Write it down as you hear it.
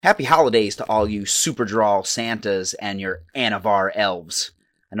Happy holidays to all you Superdraw Santas and your Anavar elves.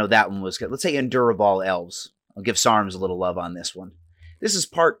 I know that one was good. Let's say Enduraball elves. I'll give Sarms a little love on this one. This is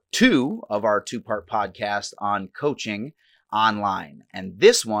part 2 of our 2-part podcast on coaching online. And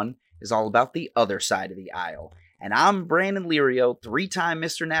this one is all about the other side of the aisle. And I'm Brandon Lirio, 3-time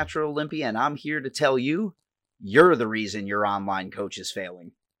Mr. Natural Olympia, and I'm here to tell you, you're the reason your online coach is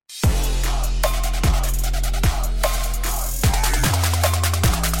failing.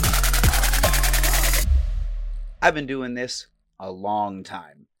 I've been doing this a long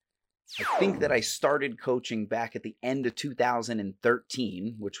time. I think that I started coaching back at the end of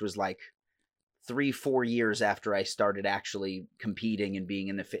 2013, which was like 3-4 years after I started actually competing and being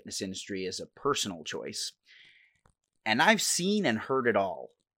in the fitness industry as a personal choice. And I've seen and heard it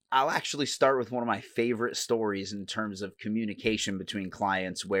all. I'll actually start with one of my favorite stories in terms of communication between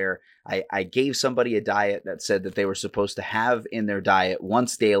clients, where I gave somebody a diet that said that they were supposed to have in their diet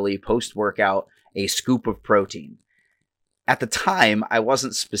once daily, post-workout, a scoop of protein. At the time, I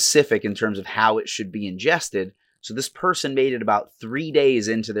wasn't specific in terms of how it should be ingested, so this person made it about 3 days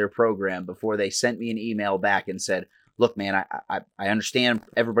into their program before they sent me an email back and said, look, man, I understand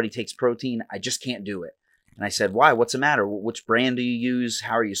everybody takes protein. I just can't do it. And I said, why? What's the matter? Which brand do you use?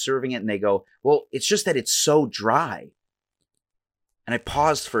 How are you serving it? And they go, well, it's just that it's so dry. And I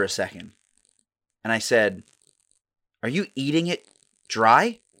paused for a second. And I said, are you eating it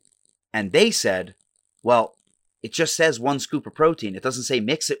dry? And they said, well, it just says 1 scoop of protein. It doesn't say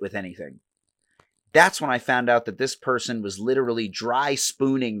mix it with anything. That's when I found out that this person was literally dry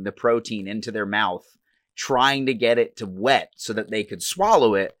spooning the protein into their mouth, trying to get it to wet so that they could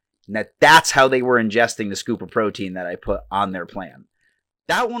swallow it. And that's how they were ingesting the scoop of protein that I put on their plan.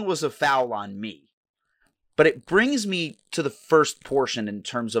 That one was a foul on me. But it brings me to the first portion in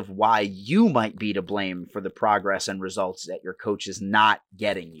terms of why you might be to blame for the progress and results that your coach is not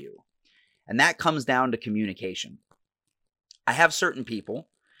getting you. And that comes down to communication. I have certain people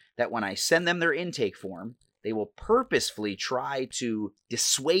that when I send them their intake form, they will purposefully try to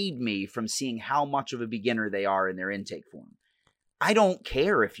dissuade me from seeing how much of a beginner they are in their intake form. I don't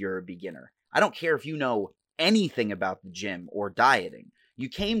care if you're a beginner. I don't care if you know anything about the gym or dieting. You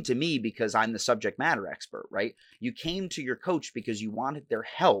came to me because I'm the subject matter expert, right? You came to your coach because you wanted their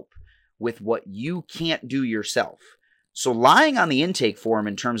help with what you can't do yourself. So lying on the intake form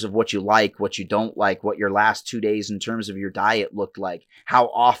in terms of what you like, what you don't like, what your last 2 days in terms of your diet looked like, how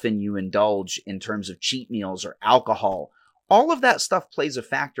often you indulge in terms of cheat meals or alcohol, all of that stuff plays a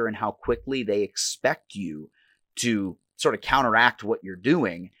factor in how quickly they expect you to sort of counteract what you're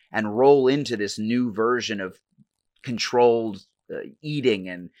doing and roll into this new version of controlled eating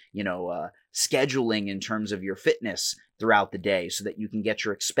and, scheduling in terms of your fitness throughout the day so that you can get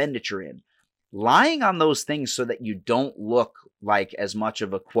your expenditure in. Lying on those things so that you don't look like as much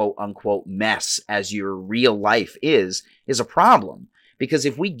of a quote unquote mess as your real life is a problem. Because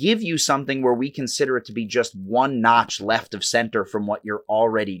if we give you something where we consider it to be just one notch left of center from what you're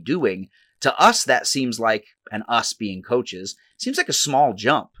already doing, to us that seems like, and us being coaches, seems like a small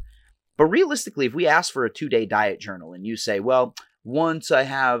jump. But realistically, if we ask for a 2-day diet journal and you say, well, once I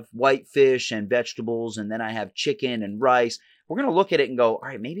have white fish and vegetables and then I have chicken and rice, we're going to look at it and go, all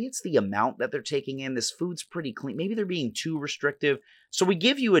right, maybe it's the amount that they're taking in. This food's pretty clean. Maybe they're being too restrictive. So we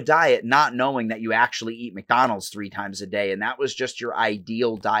give you a diet not knowing that you actually eat McDonald's 3 times a day, and that was just your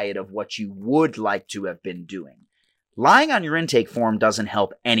ideal diet of what you would like to have been doing. Lying on your intake form doesn't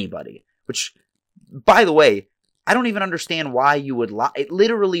help anybody, which, by the way, I don't even understand why you would lie. It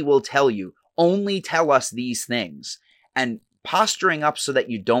literally will tell you, only tell us these things. And posturing up so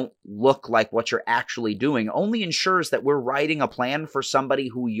that you don't look like what you're actually doing only ensures that we're writing a plan for somebody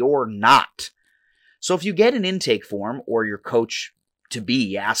who you're not. So if you get an intake form or your coach to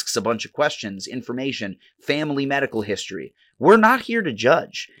be asks a bunch of questions, information, family medical history, we're not here to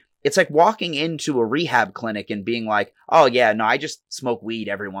judge. It's like walking into a rehab clinic and being like, oh yeah, no, I just smoke weed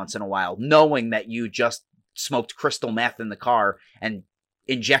every once in a while, knowing that you just smoked crystal meth in the car and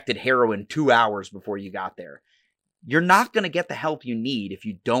injected heroin 2 hours before you got there. You're not going to get the help you need if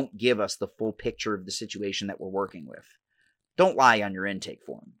you don't give us the full picture of the situation that we're working with. Don't lie on your intake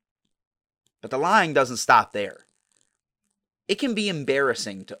form. But the lying doesn't stop there. It can be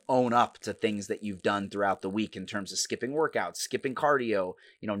embarrassing to own up to things that you've done throughout the week in terms of skipping workouts, skipping cardio,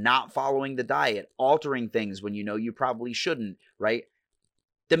 not following the diet, altering things when you know you probably shouldn't, right?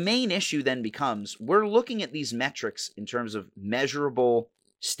 The main issue then becomes we're looking at these metrics in terms of measurable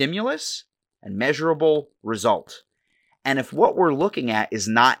stimulus and measurable result. And if what we're looking at is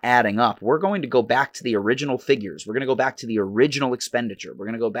not adding up, we're going to go back to the original figures. We're going to go back to the original expenditure. We're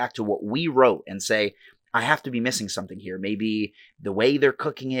going to go back to what we wrote and say, I have to be missing something here. Maybe the way they're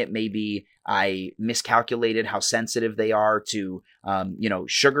cooking it, maybe I miscalculated how sensitive they are to,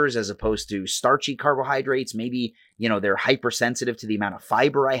 sugars as opposed to starchy carbohydrates. Maybe, they're hypersensitive to the amount of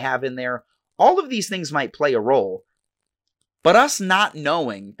fiber I have in there. All of these things might play a role. But us not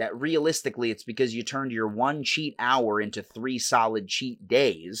knowing that realistically it's because you turned your one cheat hour into 3 solid cheat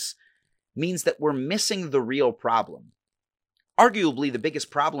days means that we're missing the real problem. Arguably, the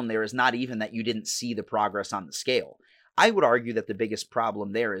biggest problem there is not even that you didn't see the progress on the scale. I would argue that the biggest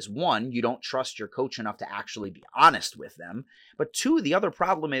problem there is, 1, you don't trust your coach enough to actually be honest with them. But 2, the other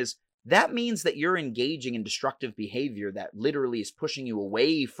problem is that means that you're engaging in destructive behavior that literally is pushing you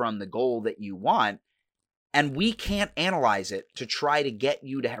away from the goal that you want. And we can't analyze it to try to get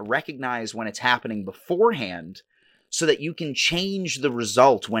you to recognize when it's happening beforehand so that you can change the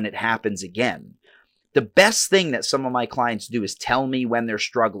result when it happens again. The best thing that some of my clients do is tell me when they're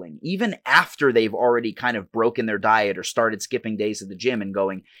struggling, even after they've already kind of broken their diet or started skipping days at the gym and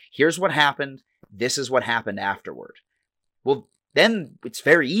going, here's what happened, this is what happened afterward. Well, then it's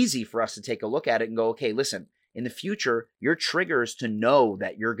very easy for us to take a look at it and go, okay, listen, in the future, your triggers to know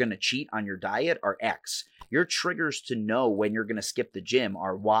that you're going to cheat on your diet are X. Your triggers to know when you're going to skip the gym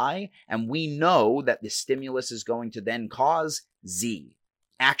are Y, and we know that the stimulus is going to then cause Z.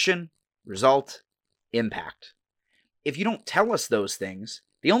 Action, result, impact. If you don't tell us those things,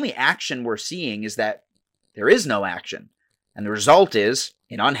 the only action we're seeing is that there is no action. And the result is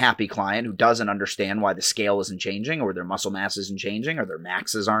an unhappy client who doesn't understand why the scale isn't changing, or their muscle mass isn't changing, or their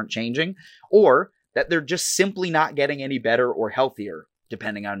maxes aren't changing, or that they're just simply not getting any better or healthier,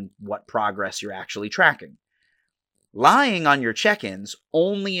 depending on what progress you're actually tracking. Lying on your check-ins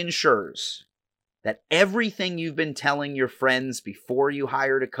only ensures that everything you've been telling your friends before you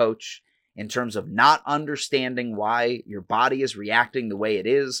hired a coach in terms of not understanding why your body is reacting the way it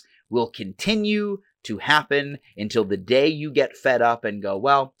is will continue to happen until the day you get fed up and go,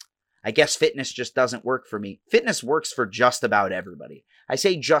 well, I guess fitness just doesn't work for me. Fitness works for just about everybody. I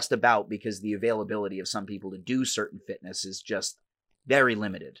say just about because the availability of some people to do certain fitness is just very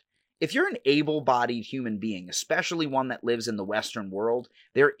limited. If you're an able-bodied human being, especially one that lives in the Western world,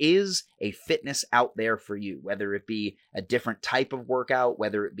 there is a fitness out there for you, whether it be a different type of workout,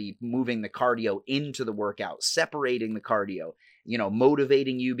 whether it be moving the cardio into the workout, separating the cardio,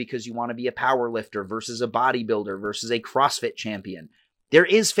 motivating you because you want to be a power lifter versus a bodybuilder versus a CrossFit champion. There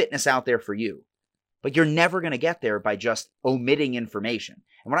is fitness out there for you, but you're never going to get there by just omitting information.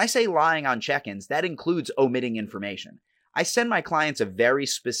 And when I say lying on check-ins, that includes omitting information. I send my clients a very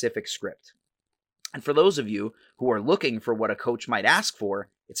specific script. And for those of you who are looking for what a coach might ask for,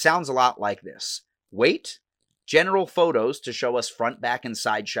 it sounds a lot like this. Weight, general photos to show us front, back, and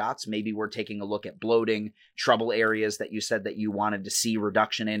side shots. Maybe we're taking a look at bloating, trouble areas that you said that you wanted to see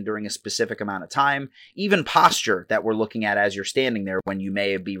reduction in during a specific amount of time. Even posture that we're looking at as you're standing there when you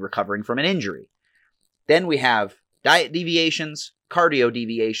may be recovering from an injury. Then we have diet deviations, cardio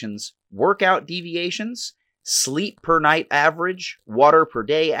deviations, workout deviations, sleep per night average, water per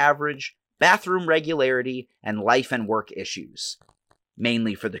day average, bathroom regularity, and life and work issues,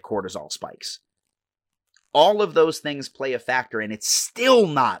 mainly for the cortisol spikes. All of those things play a factor, and it's still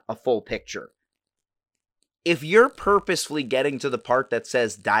not a full picture. If you're purposefully getting to the part that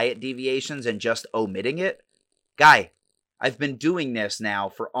says diet deviations and just omitting it, guy, I've been doing this now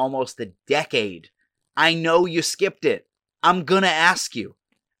for almost a decade. I know you skipped it. I'm going to ask you.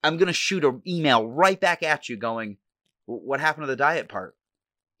 I'm going to shoot an email right back at you going, what happened to the diet part?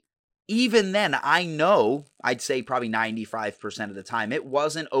 Even then, I know, I'd say probably 95% of the time, it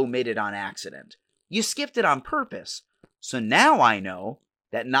wasn't omitted on accident. You skipped it on purpose. So now I know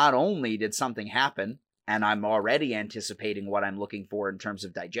that not only did something happen, and I'm already anticipating what I'm looking for in terms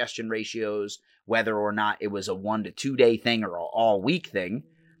of digestion ratios, whether or not it was a 1 to 2 day thing or an all week thing,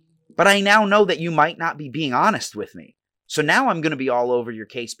 but I now know that you might not be being honest with me. So now I'm going to be all over your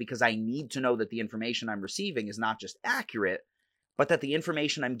case because I need to know that the information I'm receiving is not just accurate, but that the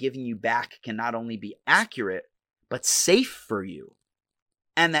information I'm giving you back can not only be accurate, but safe for you.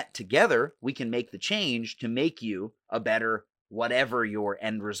 And that together we can make the change to make you a better whatever your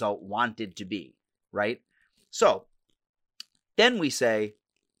end result wanted to be, right? So then we say,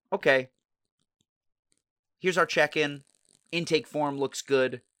 okay, here's our check-in. Intake form looks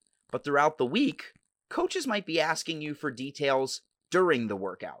good, but throughout the week, coaches might be asking you for details during the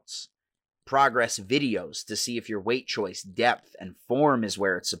workouts. progress videos to see if your weight choice, depth, and form is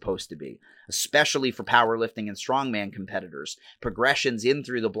where it's supposed to be, especially for powerlifting and strongman competitors. Progressions in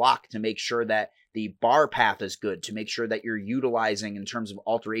through the block to make sure that the bar path is good, to make sure that you're utilizing in terms of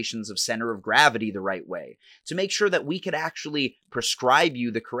alterations of center of gravity the right way, to make sure that we could actually prescribe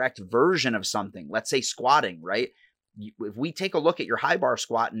you the correct version of something. Let's say squatting, right? If we take a look at your high bar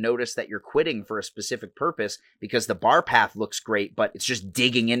squat and notice that you're quitting for a specific purpose because the bar path looks great, but it's just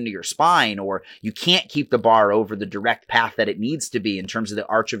digging into your spine, or you can't keep the bar over the direct path that it needs to be in terms of the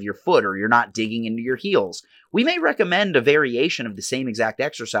arch of your foot, or you're not digging into your heels, we may recommend a variation of the same exact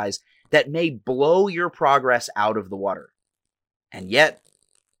exercise that may blow your progress out of the water. And yet,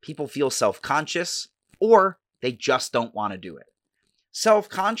 people feel self-conscious, or they just don't want to do it.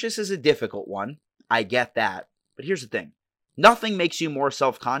 Self-conscious is a difficult one. I get that. But here's the thing. Nothing makes you more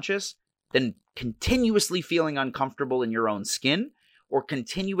self-conscious than continuously feeling uncomfortable in your own skin, or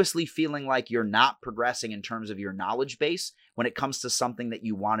continuously feeling like you're not progressing in terms of your knowledge base when it comes to something that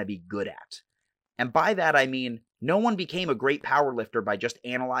you want to be good at. And by that, I mean, no one became a great powerlifter by just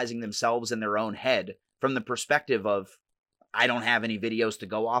analyzing themselves in their own head from the perspective of, I don't have any videos to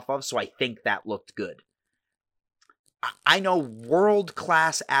go off of, so I think that looked good. I know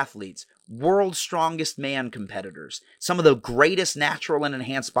world-class athletes, world's strongest man competitors, some of the greatest natural and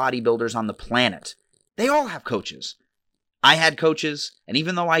enhanced bodybuilders on the planet. They all have coaches. I had coaches, and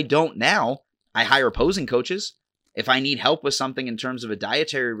even though I don't now, I hire opposing coaches. If I need help with something in terms of a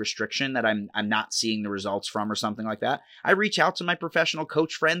dietary restriction that I'm not seeing the results from or something like that, I reach out to my professional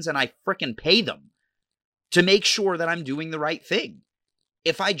coach friends and I frickin' pay them to make sure that I'm doing the right thing.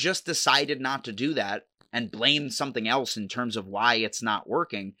 If I just decided not to do that and blame something else in terms of why it's not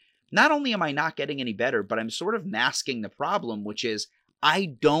working, not only am I not getting any better, but I'm sort of masking the problem, which is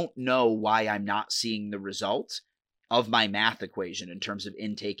I don't know why I'm not seeing the result of my math equation in terms of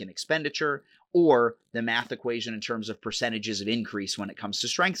intake and expenditure, or the math equation in terms of percentages of increase when it comes to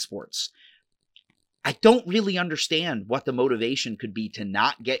strength sports. I don't really understand what the motivation could be to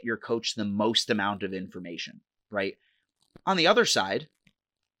not get your coach the most amount of information, right? On the other side,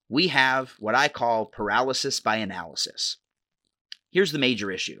 we have what I call paralysis by analysis. Here's the major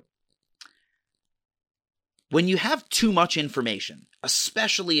issue. When you have too much information,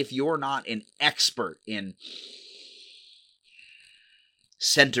 especially if you're not an expert in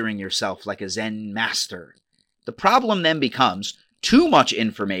centering yourself like a Zen master, the problem then becomes too much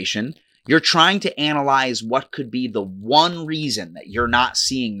information. You're trying to analyze what could be the one reason that you're not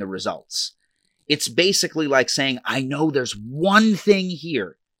seeing the results. It's basically like saying, I know there's one thing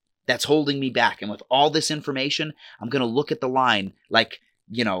here that's holding me back. And with all this information, I'm going to look at the line like,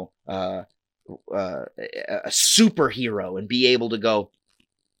 a superhero and be able to go,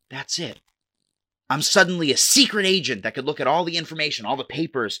 that's it. I'm suddenly a secret agent that could look at all the information, all the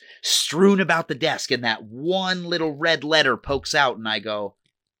papers strewn about the desk, and that one little red letter pokes out, and I go,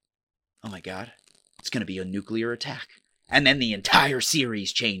 oh my God, it's going to be a nuclear attack. And then the entire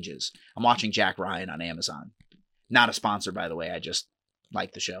series changes. I'm watching Jack Ryan on Amazon. Not a sponsor, by the way. I just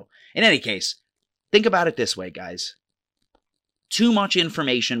like the show. In any case, think about it this way, guys. Too much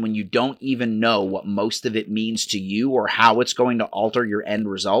information when you don't even know what most of it means to you or how it's going to alter your end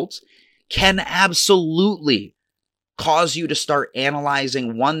result can absolutely cause you to start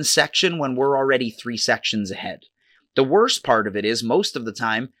analyzing one section when we're already 3 sections ahead. The worst part of it is most of the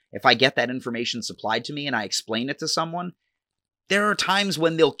time, if I get that information supplied to me and I explain it to someone, there are times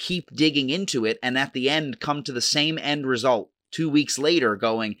when they'll keep digging into it and at the end come to the same end result 2 weeks later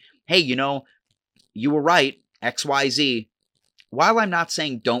going, hey, you were right, XYZ. While I'm not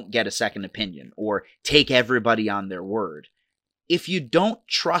saying don't get a second opinion or take everybody on their word, if you don't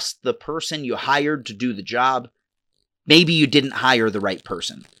trust the person you hired to do the job, maybe you didn't hire the right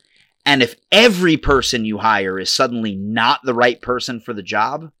person. And if every person you hire is suddenly not the right person for the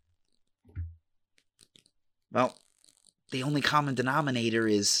job, well, the only common denominator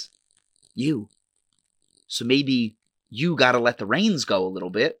is you. So maybe you got to let the reins go a little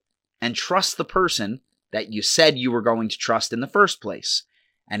bit and trust the person that you said you were going to trust in the first place.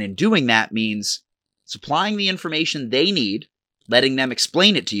 And in doing that means supplying the information they need, letting them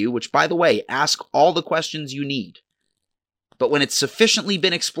explain it to you, which, by the way, ask all the questions you need. But when it's sufficiently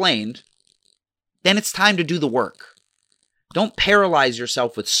been explained, then it's time to do the work. Don't paralyze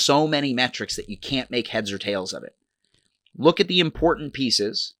yourself with so many metrics that you can't make heads or tails of it. Look at the important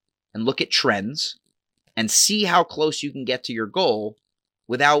pieces and look at trends and see how close you can get to your goal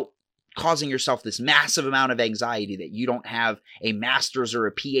without causing yourself this massive amount of anxiety that you don't have a master's or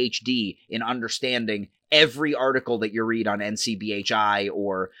a PhD in understanding every article that you read on NCBHI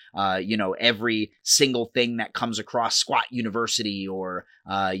or, every single thing that comes across Squat University or,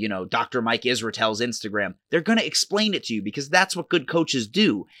 Dr. Mike Israel's Instagram. They're going to explain it to you because that's what good coaches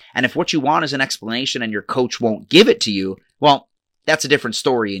do. And if what you want is an explanation and your coach won't give it to you, well, that's a different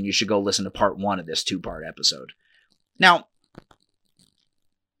story, and you should go listen to part 1 of this 2-part episode. Now,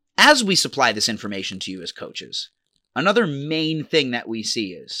 as we supply this information to you as coaches, another main thing that we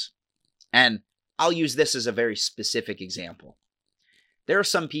see is, and I'll use this as a very specific example. There are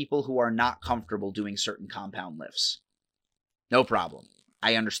some people who are not comfortable doing certain compound lifts. No problem.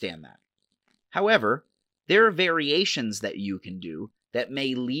 I understand that. However, there are variations that you can do that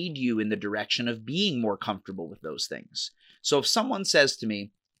may lead you in the direction of being more comfortable with those things. So if someone says to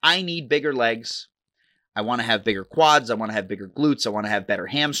me, I need bigger legs, I want to have bigger quads, I want to have bigger glutes, I want to have better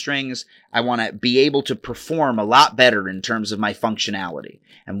hamstrings, I want to be able to perform a lot better in terms of my functionality.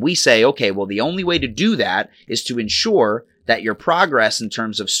 And we say, okay, well, the only way to do that is to ensure that your progress in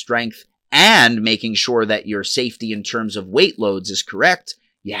terms of strength and making sure that your safety in terms of weight loads is correct.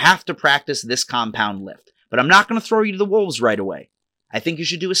 You have to practice this compound lift. But I'm not going to throw you to the wolves right away. I think you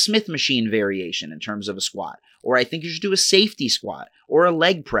should do a Smith machine variation in terms of a squat. Or I think you should do a safety squat or a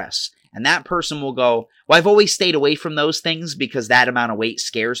leg press. And that person will go, well, I've always stayed away from those things because that amount of weight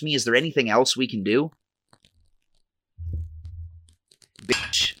scares me. Is there anything else we can do?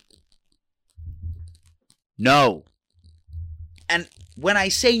 Bitch. No. And when I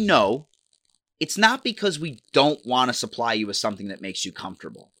say no, it's not because we don't want to supply you with something that makes you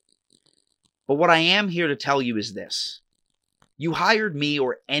comfortable. But what I am here to tell you is this. You hired me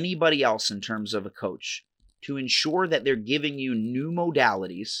or anybody else in terms of a coach to ensure that they're giving you new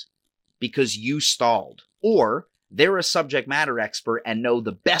modalities because you stalled, or they're a subject matter expert and know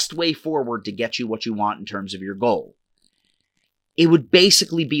the best way forward to get you what you want in terms of your goal. It would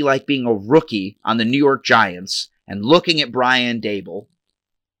basically be like being a rookie on the New York Giants and looking at Brian Dable,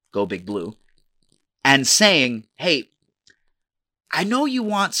 go Big Blue, and saying, hey, I know you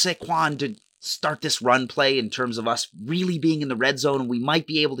want Saquon to start this run play in terms of us really being in the red zone and we might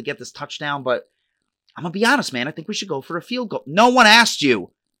be able to get this touchdown, but I'm going to be honest, man, I think we should go for a field goal. No one asked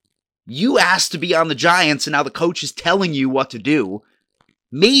you. You asked to be on the Giants, and now the coach is telling you what to do.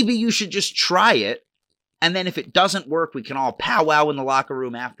 Maybe you should just try it, and then if it doesn't work, we can all powwow in the locker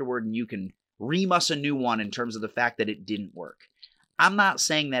room afterward, and you can ream us a new one in terms of the fact that it didn't work. I'm not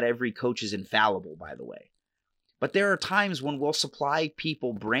saying that every coach is infallible, by the way. But there are times when we'll supply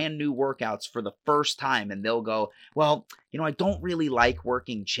people brand new workouts for the first time, and they'll go, well, I don't really like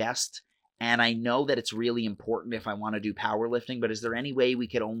working chest, and I know that it's really important if I want to do powerlifting, but is there any way we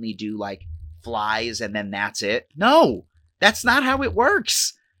could only do like flies and then that's it? No, that's not how it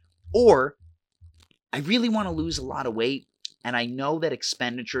works. Or I really want to lose a lot of weight, and I know that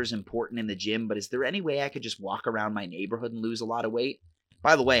expenditure is important in the gym, but is there any way I could just walk around my neighborhood and lose a lot of weight?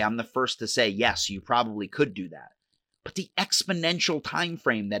 By the way, I'm the first to say, yes, you probably could do that. But the exponential time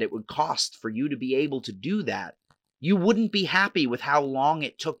frame that it would cost for you to be able to do that, you wouldn't be happy with how long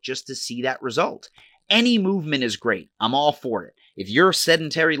it took just to see that result. Any movement is great. I'm all for it. If you're a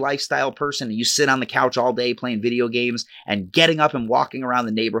sedentary lifestyle person and you sit on the couch all day playing video games and getting up and walking around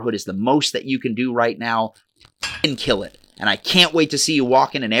the neighborhood is the most that you can do right now, and kill it. And I can't wait to see you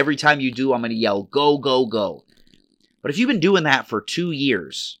walking, and every time you do, I'm going to yell, go, go, go. But if you've been doing that for 2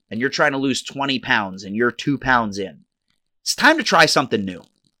 years and you're trying to lose 20 pounds and you're 2 pounds in, it's time to try something new.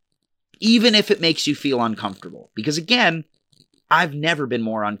 Even if it makes you feel uncomfortable. Because again, I've never been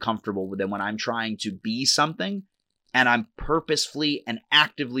more uncomfortable than when I'm trying to be something and I'm purposefully and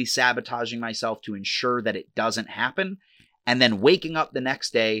actively sabotaging myself to ensure that it doesn't happen, and then waking up the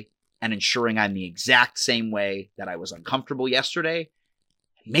next day and ensuring I'm the exact same way that I was uncomfortable yesterday,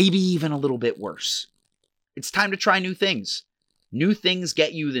 maybe even a little bit worse. It's time to try new things. New things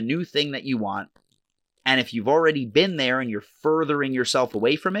get you the new thing that you want. And if you've already been there and you're furthering yourself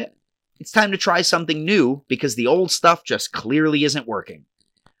away from it, it's time to try something new because the old stuff just clearly isn't working.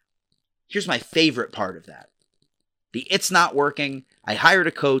 Here's my favorite part of that. It's not working. I hired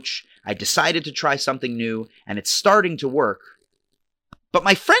a coach. I decided to try something new, and it's starting to work. But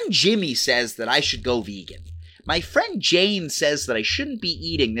my friend Jimmy says that I should go vegan. My friend Jane says that I shouldn't be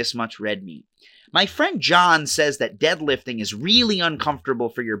eating this much red meat. My friend John says that deadlifting is really uncomfortable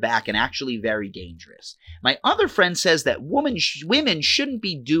for your back and actually very dangerous. My other friend says that women shouldn't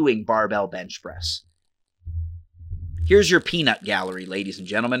be doing barbell bench press. Here's your peanut gallery, ladies and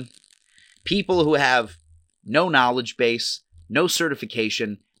gentlemen. People who have no knowledge base, no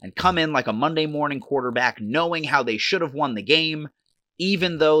certification, and come in like a Monday morning quarterback knowing how they should have won the game,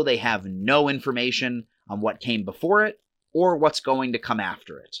 even though they have no information on what came before it or what's going to come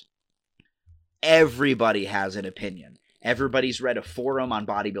after it. everybody has an opinion. Everybody's read a forum on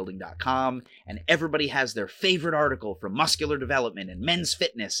bodybuilding.com, and everybody has their favorite article from muscular development and men's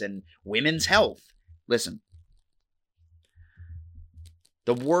fitness and women's health. Listen,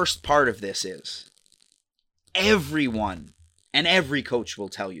 the worst part of this is everyone, and every coach will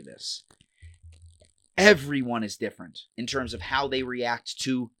tell you this, everyone is different in terms of how they react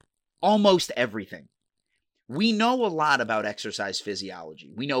to almost everything. We know a lot about exercise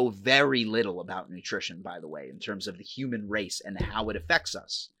physiology. We know very little about nutrition, by the way, in terms of the human race and how it affects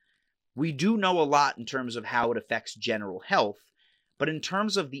us. We do know a lot in terms of how it affects general health, but in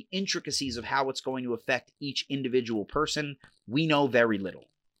terms of the intricacies of how it's going to affect each individual person, we know very little.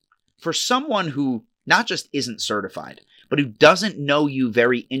 For someone who not just isn't certified, but who doesn't know you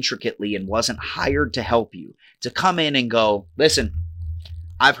very intricately and wasn't hired to help you, to come in and go, listen,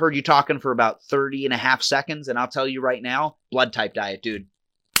 I've heard you talking for about 30 and a half seconds, and I'll tell you right now, blood type diet, dude.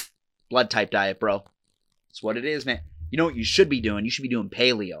 Blood type diet, bro. That's what it is, man. You know what you should be doing? You should be doing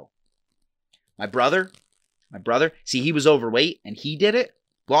paleo. My brother, see, he was overweight, and he did it,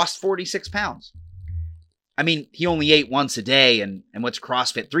 lost 46 pounds. I mean, he only ate once a day and went to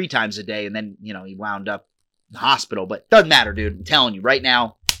CrossFit 3 times a day, and then, he wound up in the hospital. But doesn't matter, dude. I'm telling you, right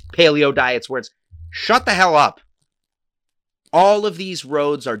now, paleo diet's where it's... Shut the hell up. All of these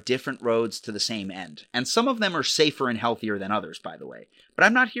roads are different roads to the same end. And some of them are safer and healthier than others, by the way. But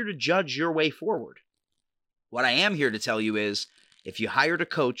I'm not here to judge your way forward. What I am here to tell you is, if you hired a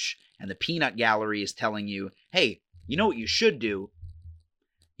coach and the peanut gallery is telling you, hey, you know what you should do?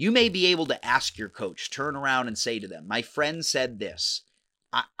 You may be able to ask your coach, turn around and say to them, my friend said this.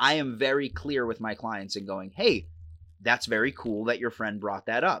 I am very clear with my clients in going, hey, that's very cool that your friend brought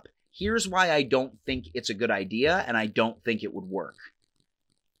that up. Here's why I don't think it's a good idea and I don't think it would work.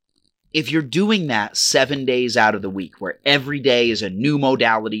 If you're doing that 7 days out of the week, where every day is a new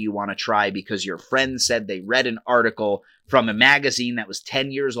modality you want to try because your friend said they read an article from a magazine that was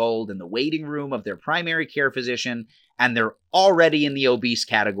 10 years old in the waiting room of their primary care physician, and they're already in the obese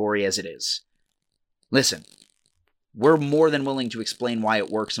category as it is. Listen, we're more than willing to explain why it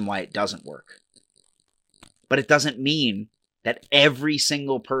works and why it doesn't work. But it doesn't mean that every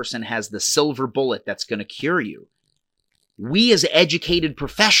single person has the silver bullet that's going to cure you. We as educated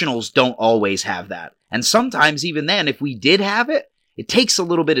professionals don't always have that. And sometimes even then, if we did have it, it takes a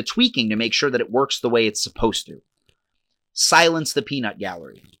little bit of tweaking to make sure that it works the way it's supposed to. Silence the peanut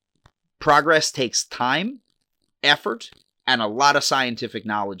gallery. Progress takes time, effort, and a lot of scientific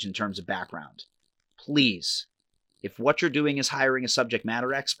knowledge in terms of background. Please, if what you're doing is hiring a subject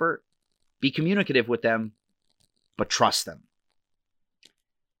matter expert, be communicative with them, but trust them.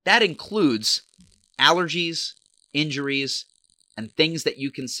 That includes allergies, injuries, and things that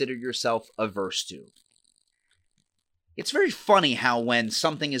you consider yourself averse to. It's very funny how when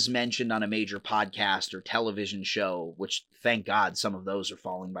something is mentioned on a major podcast or television show, which thank God some of those are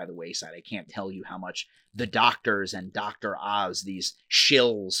falling by the wayside. I can't tell you how much the doctors and Dr. Oz, these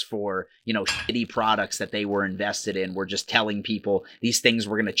shills for, shitty products that they were invested in, were just telling people these things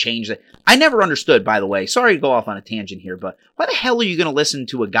were going to change. I never understood, by the way, sorry to go off on a tangent here, but why the hell are you going to listen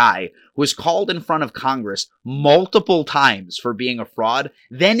to a guy who was called in front of Congress multiple times for being a fraud,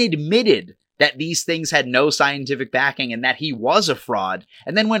 then admitted that these things had no scientific backing and that he was a fraud,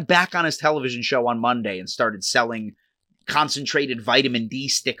 and then went back on his television show on Monday and started selling concentrated vitamin D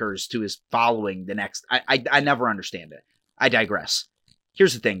stickers to his following the next... I never understand it. I digress.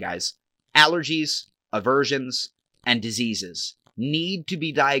 Here's the thing, guys. Allergies, aversions, and diseases need to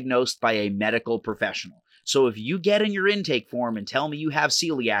be diagnosed by a medical professional. So if you get in your intake form and tell me you have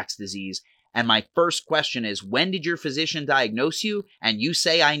celiac disease, and my first question is, when did your physician diagnose you? And you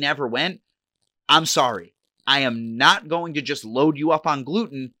say I never went, I'm sorry. I am not going to just load you up on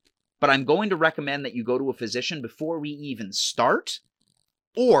gluten, but I'm going to recommend that you go to a physician before we even start,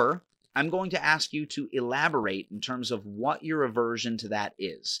 or I'm going to ask you to elaborate in terms of what your aversion to that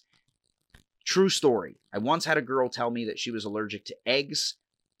is. True story. I once had a girl tell me that she was allergic to eggs,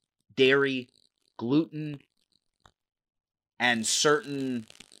 dairy, gluten, and certain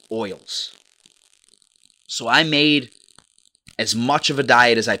oils. So I made as much of a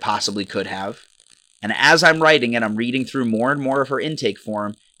diet as I possibly could have. And as I'm writing it, I'm reading through more and more of her intake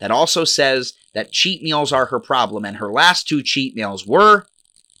form that also says that cheat meals are her problem. And her last 2 cheat meals were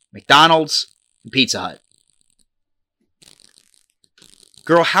McDonald's and Pizza Hut.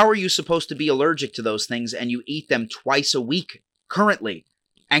 Girl, how are you supposed to be allergic to those things and you eat them twice a week currently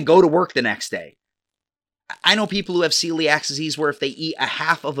and go to work the next day? I know people who have celiac disease where if they eat a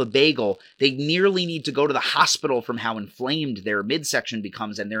half of a bagel, they nearly need to go to the hospital from how inflamed their midsection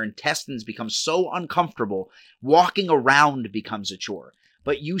becomes and their intestines become so uncomfortable, walking around becomes a chore.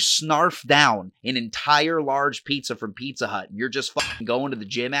 but you snarf down an entire large pizza from Pizza Hut, and you're just fucking going to the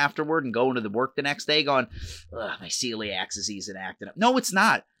gym afterward and going to the work the next day going, ugh, my celiac disease isn't acting up. No, it's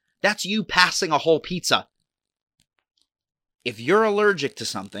not. That's you passing a whole pizza. If you're allergic to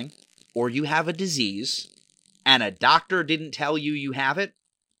something, or you have a disease, and a doctor didn't tell you you have it,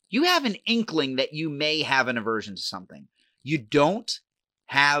 you have an inkling that you may have an aversion to something. You don't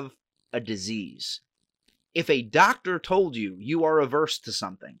have a disease. If a doctor told you you are averse to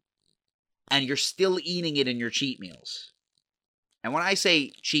something, and you're still eating it in your cheat meals, and when I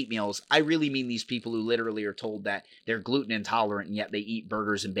say cheat meals, I really mean these people who literally are told that they're gluten intolerant and yet they eat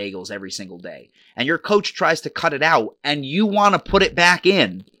burgers and bagels every single day. And your coach tries to cut it out and you want to put it back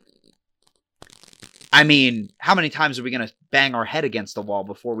in. I mean, how many times are we going to bang our head against the wall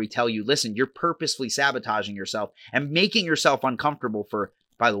before we tell you, listen, you're purposefully sabotaging yourself and making yourself uncomfortable for,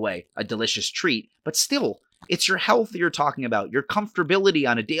 by the way, a delicious treat. But still, it's your health you're talking about, your comfortability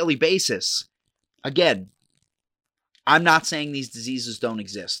on a daily basis. Again, I'm not saying these diseases don't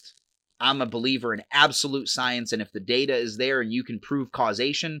exist. I'm a believer in absolute science, and if the data is there and you can prove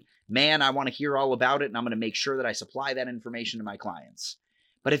causation, man, I want to hear all about it, and I'm going to make sure that I supply that information to my clients.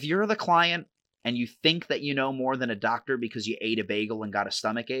 But if you're the client and you think that you know more than a doctor because you ate a bagel and got a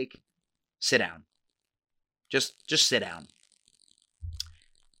stomach ache, sit down. Just sit down.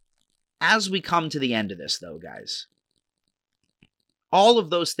 As we come to the end of this, though, guys, all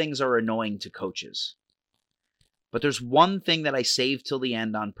of those things are annoying to coaches. But there's one thing that I saved till the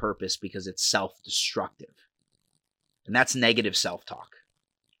end on purpose because it's self-destructive. And that's negative self-talk.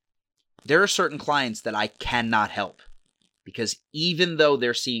 There are certain clients that I cannot help because even though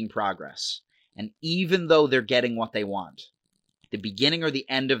they're seeing progress and even though they're getting what they want, the beginning or the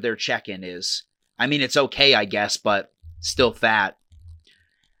end of their check-in is, I mean, it's okay, I guess, but still fat.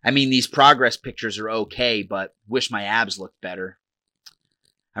 I mean, these progress pictures are okay, but wish my abs looked better.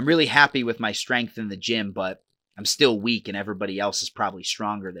 I'm really happy with my strength in the gym, but I'm still weak and everybody else is probably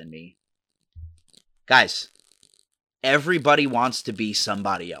stronger than me. Guys, everybody wants to be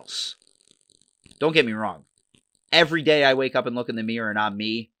somebody else. Don't get me wrong. Every day I wake up and look in the mirror and I'm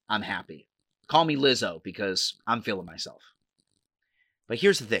me, I'm happy. Call me Lizzo because I'm feeling myself. But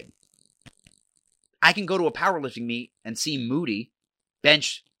here's the thing. I can go to a powerlifting meet and see Moody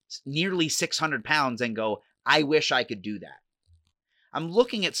bench nearly 600 pounds and go, I wish I could do that. I'm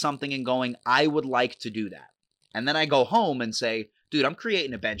looking at something and going, I would like to do that. And then I go home and say, dude, I'm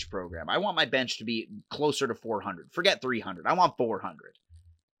creating a bench program. I want my bench to be closer to 400. Forget 300. I want 400.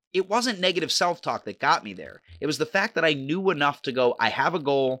 It wasn't negative self-talk that got me there. It was the fact that I knew enough to go, I have a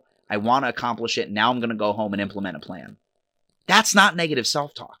goal. I want to accomplish it. Now I'm going to go home and implement a plan. That's not negative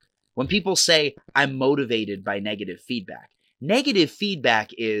self-talk. When people say, I'm motivated by negative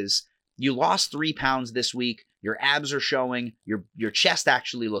feedback is, you lost 3 pounds this week. Your abs are showing. Your chest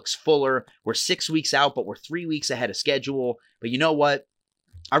actually looks fuller. We're 6 weeks out, but we're 3 weeks ahead of schedule. But you know what?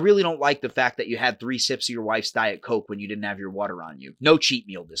 I really don't like the fact that you had 3 sips of your wife's Diet Coke when you didn't have your water on you. No cheat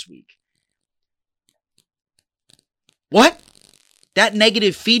meal this week. What? That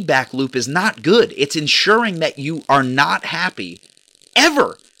negative feedback loop is not good. It's ensuring that you are not happy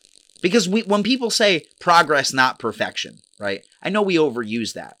ever. Because when people say progress, not perfection, right? I know we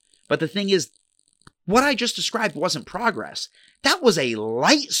overuse that. But the thing is, what I just described wasn't progress. That was a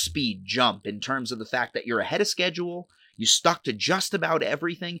light speed jump in terms of the fact that you're ahead of schedule, you stuck to just about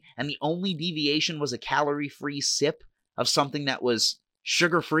everything, and the only deviation was a calorie-free sip of something that was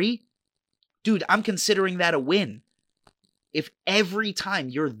sugar-free. Dude, I'm considering that a win. If every time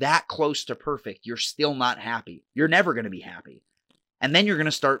you're that close to perfect, you're still not happy, you're never going to be happy. And then you're going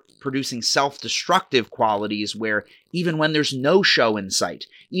to start producing self-destructive qualities where even when there's no show in sight,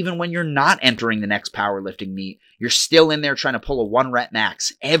 even when you're not entering the next powerlifting meet, you're still in there trying to pull a 1 rep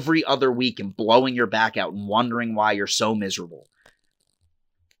max every other week and blowing your back out and wondering why you're so miserable.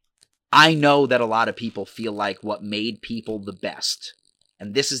 I know that a lot of people feel like what made people the best,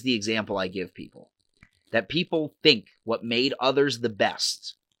 and this is the example I give people, that people think what made others the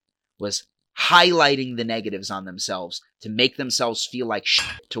best was highlighting the negatives on themselves to make themselves feel like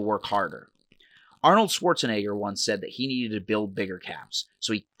shit to work harder. Arnold Schwarzenegger once said that he needed to build bigger calves,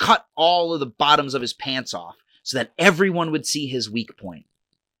 so he cut all of the bottoms of his pants off so that everyone would see his weak point.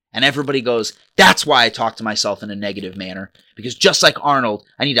 And everybody goes, that's why I talk to myself in a negative manner, because just like Arnold,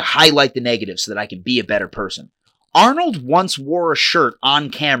 I need to highlight the negatives so that I can be a better person. Arnold once wore a shirt on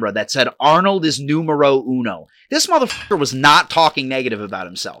camera that said, Arnold is numero uno. This motherfucker was not talking negative about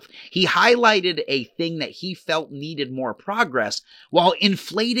himself. He highlighted a thing that he felt needed more progress while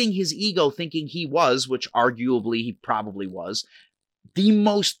inflating his ego, thinking he was, which arguably he probably was, the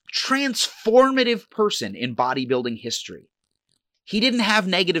most transformative person in bodybuilding history. He didn't have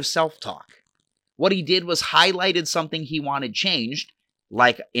negative self-talk. What he did was highlighted something he wanted changed.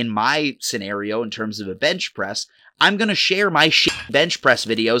 Like in my scenario, in terms of a bench press, I'm going to share my bench press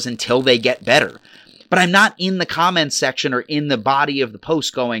videos until they get better. But I'm not in the comments section or in the body of the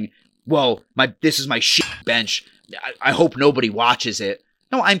post going, well, this is my bench. I hope nobody watches it.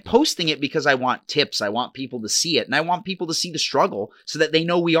 No, I'm posting it because I want tips. I want people to see it. And I want people to see the struggle so that they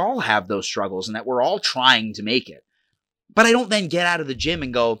know we all have those struggles and that we're all trying to make it. But I don't then get out of the gym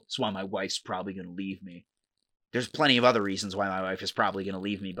and go, that's why my wife's probably going to leave me. There's plenty of other reasons why my wife is probably going to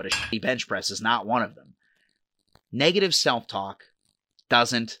leave me, but a shitty bench press is not one of them. Negative self-talk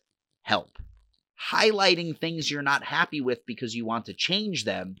doesn't help. Highlighting things you're not happy with because you want to change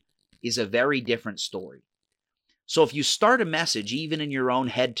them is a very different story. So if you start a message, even in your own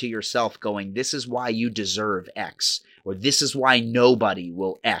head to yourself, going, this is why you deserve X, or this is why nobody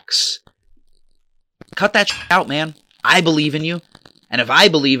will X, cut that out, man. I believe in you. And if I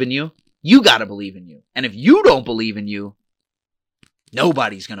believe in you, you gotta believe in you. And if you don't believe in you,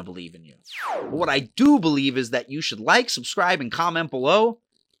 nobody's gonna believe in you. But what I do believe is that you should like, subscribe, and comment below.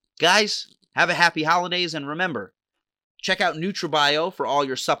 Guys, have a happy holidays, and remember, check out NutriBio for all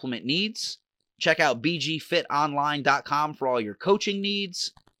your supplement needs. Check out bgfitonline.com for all your coaching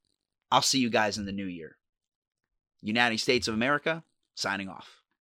needs. I'll see you guys in the new year. United States of America, signing off.